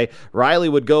Saturday. Riley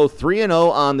would go 3-0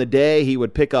 on the day. He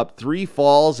would pick up 3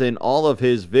 falls in all of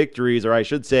his victories, or I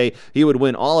should say he would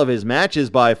win all of his matches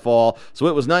by fall. So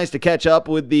it was nice to catch up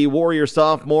with the Warrior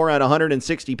sophomore at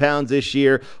 160 pounds this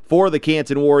year for the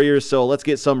Canton Warriors. So let's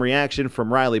get some reaction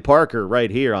from Riley Parker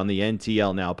right here on the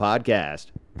NTL Now podcast.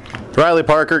 Riley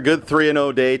Parker, good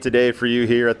 3-0 day today for you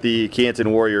here at the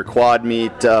Canton Warrior Quad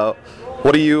Meet.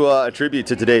 What do you attribute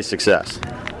to today's success?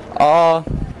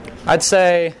 I'd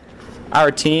say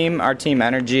our team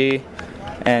energy,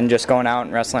 and just going out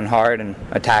and wrestling hard and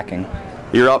attacking.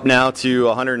 You're up now to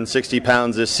 160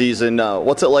 pounds this season.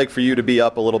 What's it like for you to be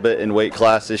up a little bit in weight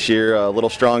class this year? A little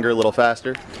stronger, a little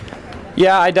faster?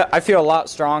 Yeah, I feel a lot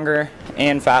stronger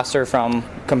and faster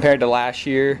compared to last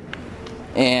year,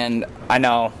 and I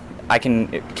know I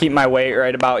can keep my weight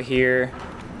right about here,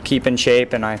 keep in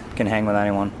shape, and I can hang with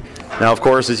anyone. Now, of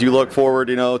course, as you look forward,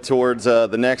 towards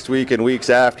the next week and weeks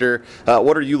after,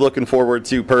 what are you looking forward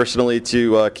to personally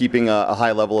to keeping a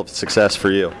high level of success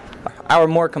for you? Our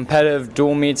more competitive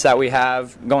dual meets that we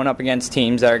have, going up against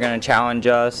teams that are going to challenge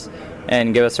us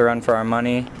and give us a run for our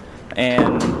money,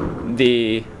 and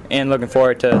looking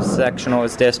forward to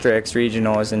sectionals, districts,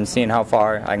 regionals, and seeing how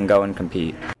far I can go and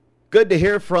compete. Good to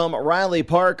hear from Riley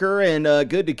Parker, and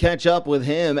good to catch up with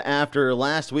him after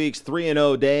last week's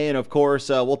 3-0 day. And, of course,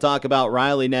 we'll talk about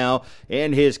Riley now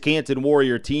and his Canton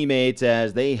Warrior teammates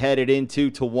as they headed into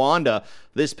Towanda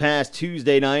this past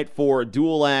Tuesday night for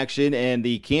dual action, and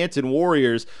the Canton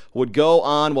Warriors would go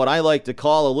on what I like to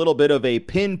call a little bit of a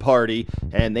pin party,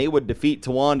 and they would defeat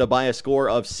Towanda by a score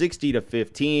of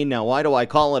 60-15. Now, why do I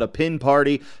call it a pin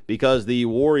party? Because the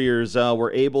Warriors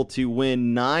were able to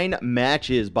win 9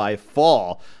 matches by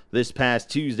fall this past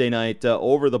Tuesday night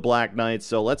over the Black Knights.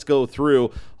 So let's go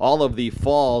through all of the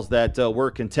falls that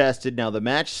were contested. Now, the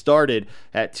match started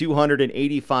at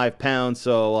 285 pounds,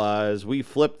 so as we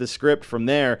flip the script from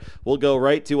there, we'll go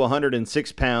right to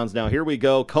 106 pounds. Now, here we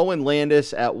go. Cohen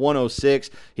Landis at 106.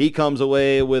 He comes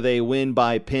away with a win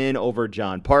by pin over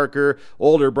John Parker.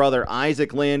 Older brother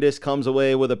Isaac Landis comes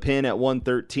away with a pin at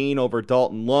 113 over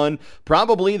Dalton Lund.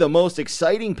 Probably the most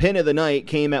exciting pin of the night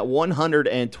came at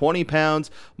 120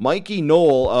 pounds. Mikey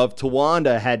Knoll of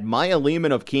Towanda had Maya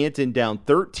Lehman of Canton down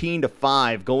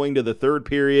 13-5 going to the third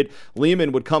period.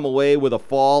 Lehman would come away with a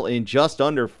fall in just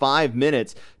under 5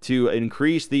 minutes to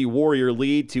increase the Warrior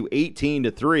lead to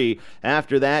 18-3.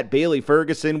 After that, Bailey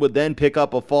Ferguson would then pick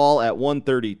up a fall at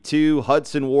 132.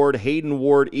 Hudson Ward, Hayden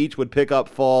Ward each would pick up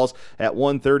falls at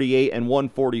 138 and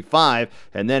 145.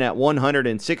 And then at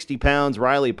 160 pounds,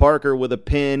 Riley Parker with a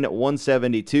pin,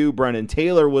 172. Brennan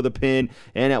Taylor with a pin,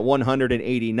 and at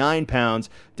 189 pounds,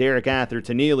 Derek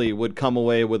Atherton-Neely would come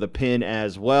away with a pin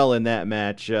as well in that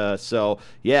match. So,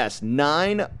 yes,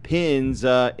 9 pins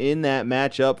in that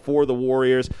matchup for the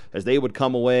Warriors as they would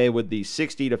come away with the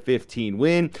 60-15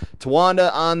 win.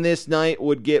 Towanda on this night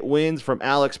would get wins from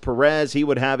Alex Perez. He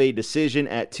would have a decision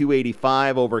at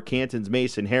 285 over Canton's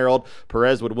Mason Harold.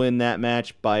 Perez would win that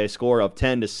match by a score of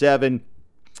 10-7.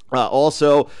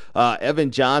 Also,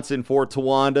 Evan Johnson for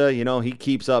Towanda. He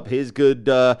keeps up his good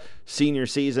senior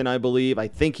season, I believe. I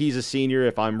think he's a senior.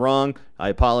 If I'm wrong, I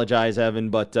apologize, Evan.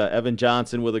 But Evan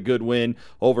Johnson with a good win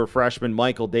over freshman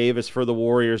Michael Davis for the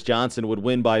Warriors. Johnson would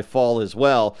win by fall as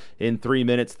well in 3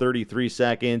 minutes, 33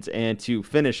 seconds. And to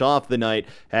finish off the night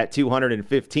at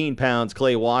 215 pounds,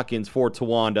 Clay Watkins for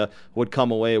Towanda would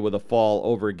come away with a fall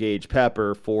over Gage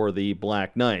Pepper for the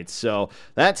Black Knights. So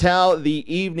that's how the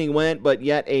evening went, but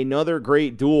yet another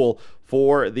great duel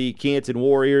for the Canton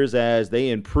Warriors as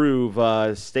they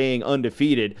improve, staying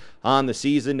undefeated on the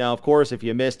season. Now, of course, if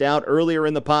you missed out earlier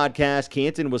in the podcast,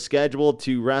 Canton was scheduled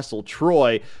to wrestle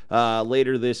Troy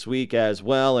later this week as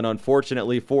well, and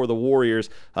unfortunately for the Warriors,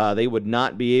 they would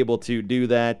not be able to do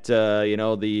that.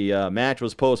 The match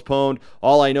was postponed.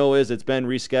 All I know is it's been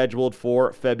rescheduled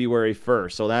for February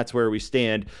 1st, so that's where we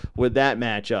stand with that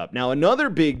matchup. Now, another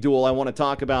big duel I want to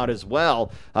talk about as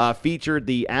well featured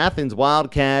the Athens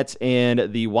Wildcats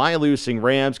and the Wyalusing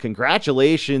Rams.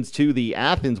 Congratulations to the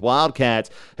Athens Wildcats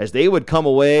as they would come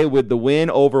away with the win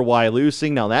over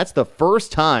Wyalusing. Now, that's the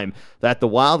first time that the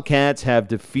Wildcats have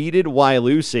defeated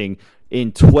Wyalusing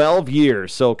in 12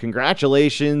 years. So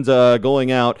congratulations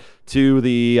going out to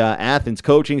the Athens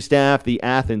coaching staff, the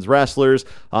Athens wrestlers,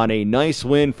 on a nice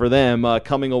win for them,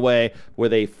 coming away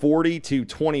with a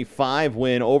 40-25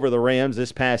 win over the Rams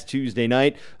this past Tuesday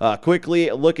night. Quickly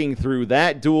looking through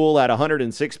that duel at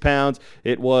 106 pounds,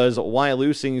 it was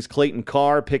Wyalusing's Clayton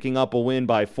Carr picking up a win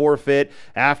by forfeit.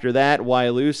 After that,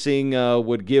 Wyalusing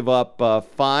would give up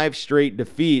 5 straight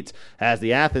defeats as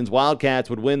the Athens Wildcats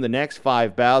would win the next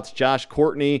 5 bouts. Josh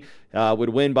Courtney would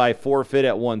win by forfeit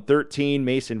at 113.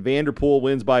 Mason Vanderpool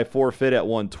wins by forfeit at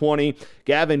 120.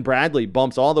 Gavin Bradley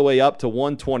bumps all the way up to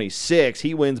 126.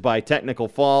 He wins by technical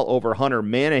fall over Hunter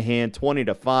Manahan,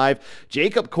 20-5.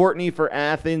 Jacob Courtney for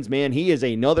Athens, man, he is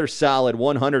another solid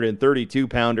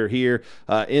 132-pounder here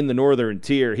in the Northern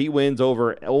Tier. He wins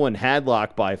over Owen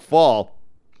Hadlock by fall.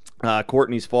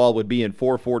 Courtney's fall would be in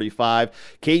 4:45.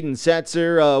 Caden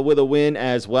Setzer with a win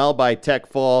as well by tech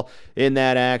fall in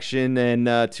that action.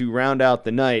 And to round out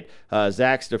the night,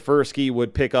 Zach Stefersky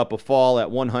would pick up a fall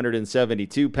at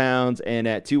 172 pounds. And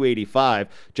at 285,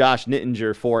 Josh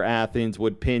Nittinger for Athens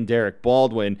would pin Derek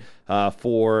Baldwin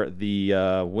for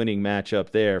the winning matchup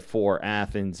there for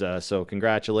Athens. So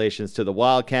congratulations to the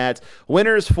Wildcats.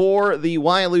 Winners for the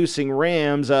Wyalusing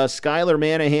Rams, Skylar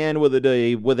Manahan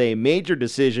with a major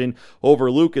decision over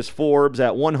Lucas Forbes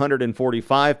at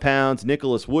 145 pounds.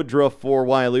 Nicholas Woodruff for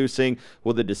Wyalusing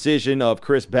with a decision of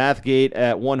Chris Bathgate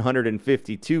at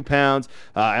 152 pounds.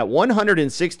 At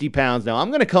 160 pounds, now I'm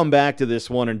going to come back to this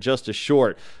one in just a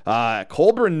short.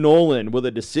 Colburn Nolan with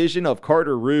a decision of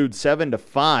Carter Rude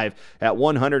 7-5 at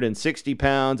 160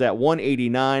 pounds. At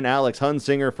 189, Alex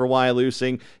Hunsinger for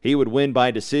Wyalusing. He would win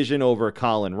by decision over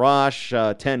Colin Rosh,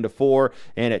 10-4.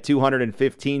 And at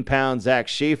 215 pounds, Zach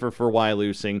Schaefer for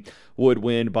Wyalusing would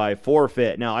win by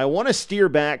forfeit. Now, I want to steer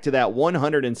back to that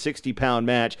 160-pound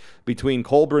match between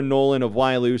Colburn Nolan of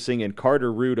Wyalusing and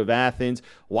Carter Rude of Athens.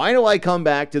 Why do I come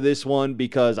back to this one?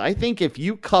 Because I think if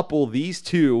you couple these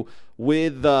two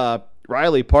with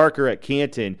Riley Parker at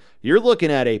Canton, you're looking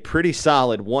at a pretty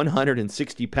solid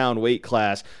 160-pound weight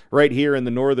class right here in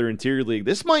the Northern Interior League.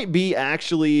 This might be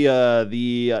actually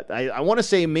I want to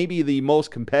say maybe the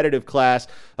most competitive class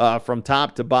from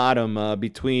top to bottom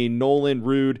between Nolan,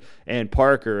 Rude, and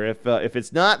Parker. If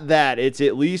it's not that, it's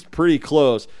at least pretty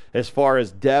close as far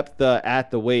as depth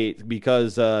at the weight,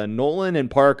 because Nolan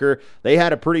and Parker, they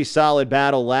had a pretty solid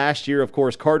battle last year. Of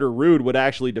course, Carter Rude would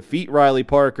actually defeat Riley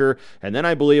Parker, and then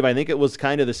I think it was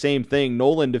kind of the same thing.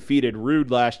 Nolan defeated Rude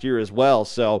last year as well.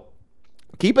 So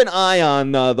keep an eye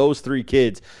on those 3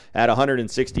 kids at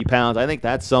 160 pounds. I think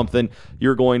that's something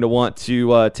you're going to want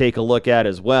to take a look at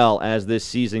as well as this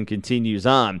season continues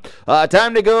on.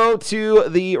 Time to go to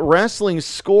the wrestling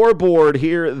scoreboard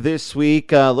here this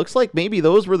week. Looks like maybe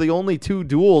those were the only 2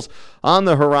 duels on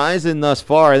the horizon thus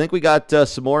far. I think we got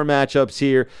some more matchups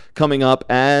here coming up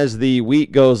as the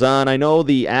week goes on. I know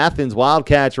the Athens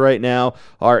Wildcats right now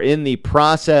are in the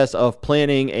process of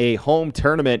planning a home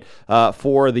tournament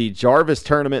for the Jarvis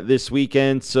tournament this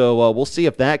weekend, so we'll see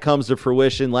if that comes to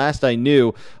fruition. Last I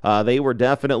knew, they were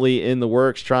definitely in the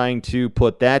works trying to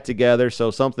put that together, so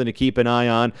something to keep an eye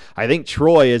on. I think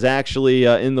Troy is actually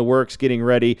in the works getting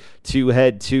ready to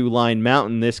head to Line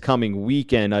Mountain this coming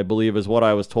weekend, I believe is what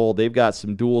I was told. They've got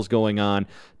some duels going on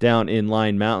down in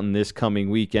Line Mountain this coming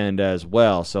weekend as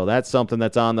well, so that's something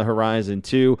that's on the horizon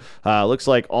too. Looks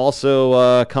like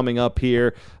also coming up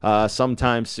here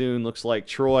sometime soon, looks like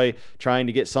Troy trying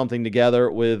to get something together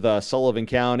with Sullivan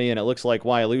County, and it looks like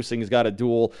Wyalusing has got a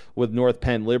duel with North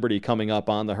Penn Liberty coming up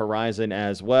on the horizon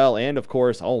as well. And of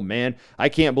course, oh man, I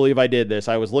can't believe I did this.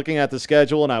 I was looking at the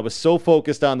schedule and I was so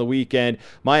focused on the weekend.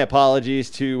 My apologies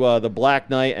to the Black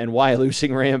Knight and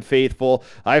Wyalusing Ram faithful.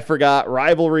 I forgot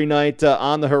rivalry night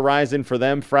on the horizon for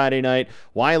them Friday night.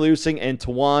 Wyalusing and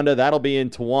Towanda, that'll be in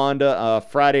Towanda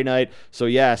Friday night. So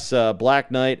yes,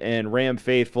 Black Knight and Ram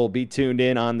faithful, be tuned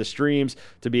in on the streams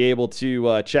to be able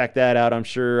to check that out. I'm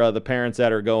sure the parents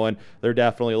that are going, they're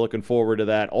definitely looking forward to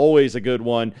that. Always a good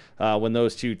one when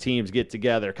those two teams get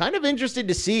together. Kind of interested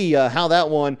to see how that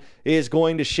one is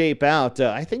going to shape out.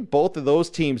 I think both of those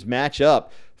teams match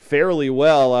up fairly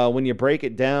well when you break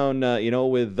it down,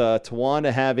 with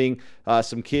Towanda having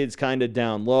some kids kind of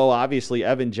down low. Obviously,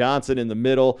 Evan Johnson in the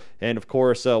middle, and, of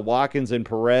course, Watkins and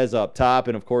Perez up top.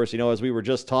 And, of course, as we were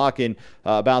just talking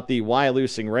about the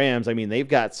Wyalusing Rams, I mean, they've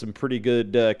got some pretty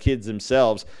good kids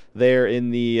themselves there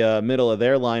in the middle of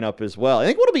their lineup as well. I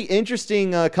think what'll be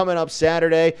interesting coming up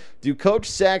Saturday, do Coach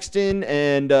Sexton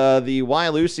and the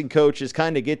Wyalusing coaches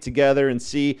kind of get together and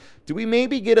see, do we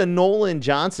maybe get a Nolan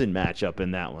Johnson matchup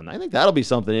in that one? I think that'll be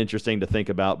something interesting to think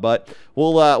about, but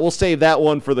we'll save that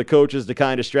one for the coaches to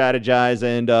kind of strategize,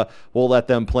 and we'll let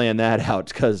them plan that out,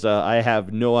 because I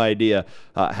have no idea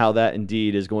how that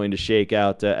indeed is going to shake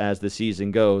out as the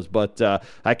season goes. But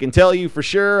I can tell you for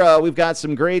sure we've got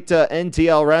some great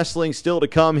NTL wrestling still to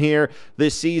come here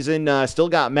this season. Still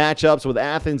got matchups with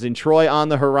Athens and Troy on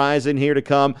the horizon here to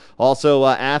come. Also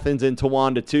Athens and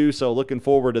Towanda too, so looking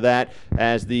forward to that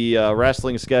as the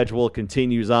wrestling schedule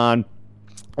continues on.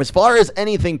 As far as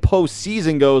anything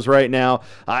postseason goes right now,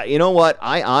 you know what?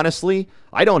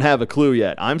 I don't have a clue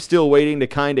yet. I'm still waiting to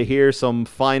kind of hear some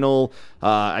final,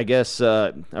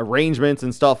 arrangements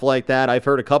and stuff like that. I've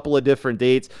heard a couple of different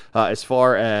dates as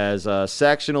far as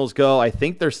sectionals go. I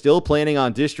think they're still planning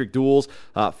on district duels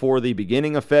for the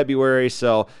beginning of February.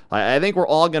 So I think we're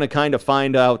all going to kind of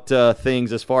find out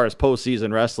things as far as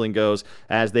postseason wrestling goes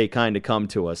as they kind of come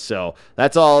to us. So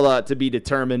that's all to be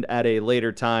determined at a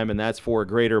later time, and that's for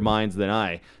greater minds than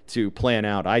I to plan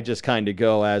out. I just kind of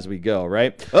go as we go,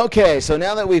 right? Okay, so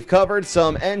now that we've covered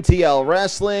some NTL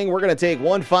wrestling, we're going to take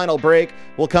one final break.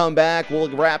 We'll come back. We'll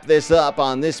wrap this up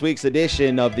on this week's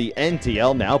edition of the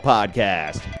NTL Now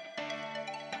podcast.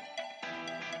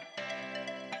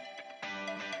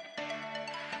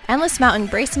 Endless Mountain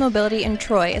Brace Mobility in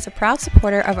Troy is a proud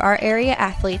supporter of our area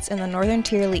athletes in the Northern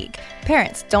Tier League.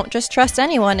 Parents, don't just trust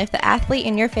anyone if the athlete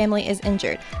in your family is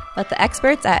injured. Let the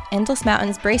experts at Endless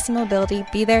Mountain's Brace Mobility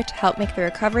be there to help make the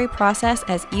recovery process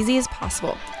as easy as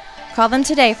possible. Call them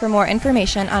today for more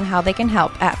information on how they can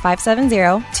help at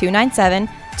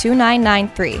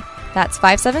 570-297-2993. That's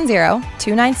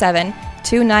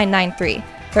 570-297-2993.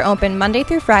 They're open Monday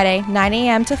through Friday, 9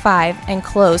 a.m. to 5, and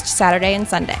closed Saturday and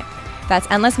Sunday. That's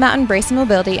Endless Mountain Brace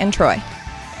Mobility in Troy.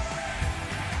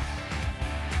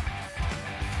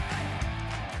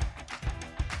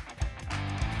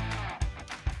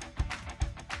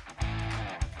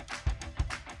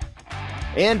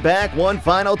 And back one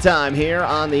final time here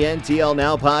on the NTL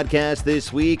Now podcast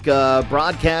this week.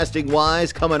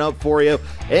 Broadcasting-wise, coming up for you,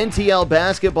 NTL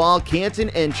basketball, Canton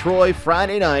and Troy,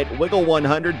 Friday night, Wiggle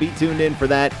 100. Be tuned in for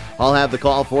that. I'll have the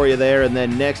call for you there. And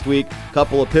then next week, a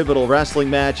couple of pivotal wrestling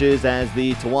matches as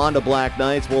the Towanda Black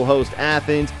Knights will host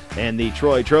Athens, and the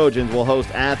Troy Trojans will host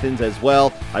Athens as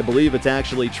well. I believe it's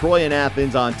actually Troy and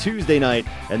Athens on Tuesday night,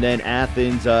 and then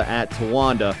Athens at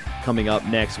Towanda coming up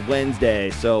next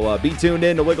Wednesday. So be tuned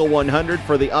in to Wiggle 100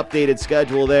 for the updated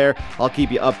schedule there. I'll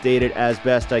keep you updated as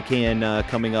best I can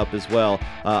coming up as well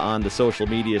on the social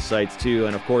media sites too.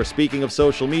 And of course, speaking of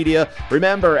social media,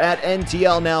 remember at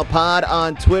NTL Now Pod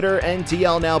on Twitter,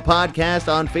 NTL Now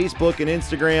Podcast on Facebook and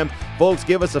Instagram. Folks,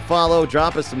 give us a follow,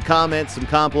 drop us some comments, some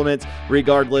compliments.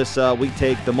 Regardless, we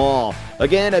take them all.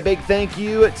 Again, a big thank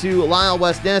you to Lyle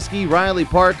Westneski, Riley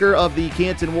Parker of the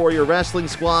Canton Warrior Wrestling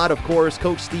Squad, of course,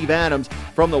 Coach Steve Adams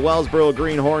from the Wellsboro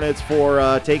Green Hornets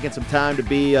for taking some time to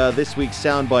be this week's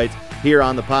Soundbites here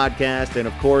on the podcast. And,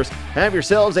 of course, have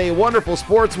yourselves a wonderful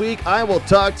sports week. I will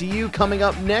talk to you coming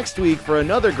up next week for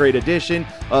another great edition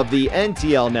of the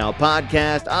NTL Now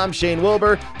podcast. I'm Shane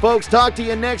Wilbur. Folks, talk to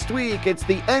you next week. It's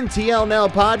the NTL Now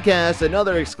podcast,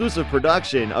 another exclusive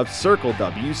production of Circle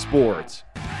W Sports.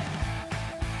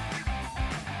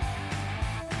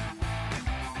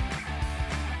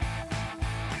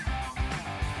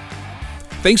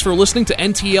 Thanks for listening to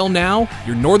NTL Now,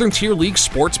 your Northern Tier League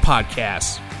sports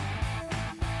podcast.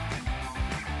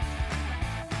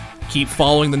 Keep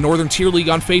following the Northern Tier League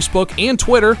on Facebook and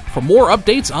Twitter for more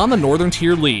updates on the Northern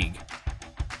Tier League.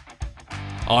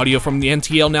 Audio from the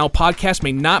NTL Now podcast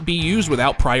may not be used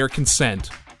without prior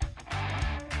consent.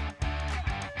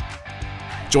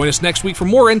 Join us next week for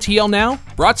more NTL Now,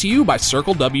 brought to you by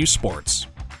Circle W Sports.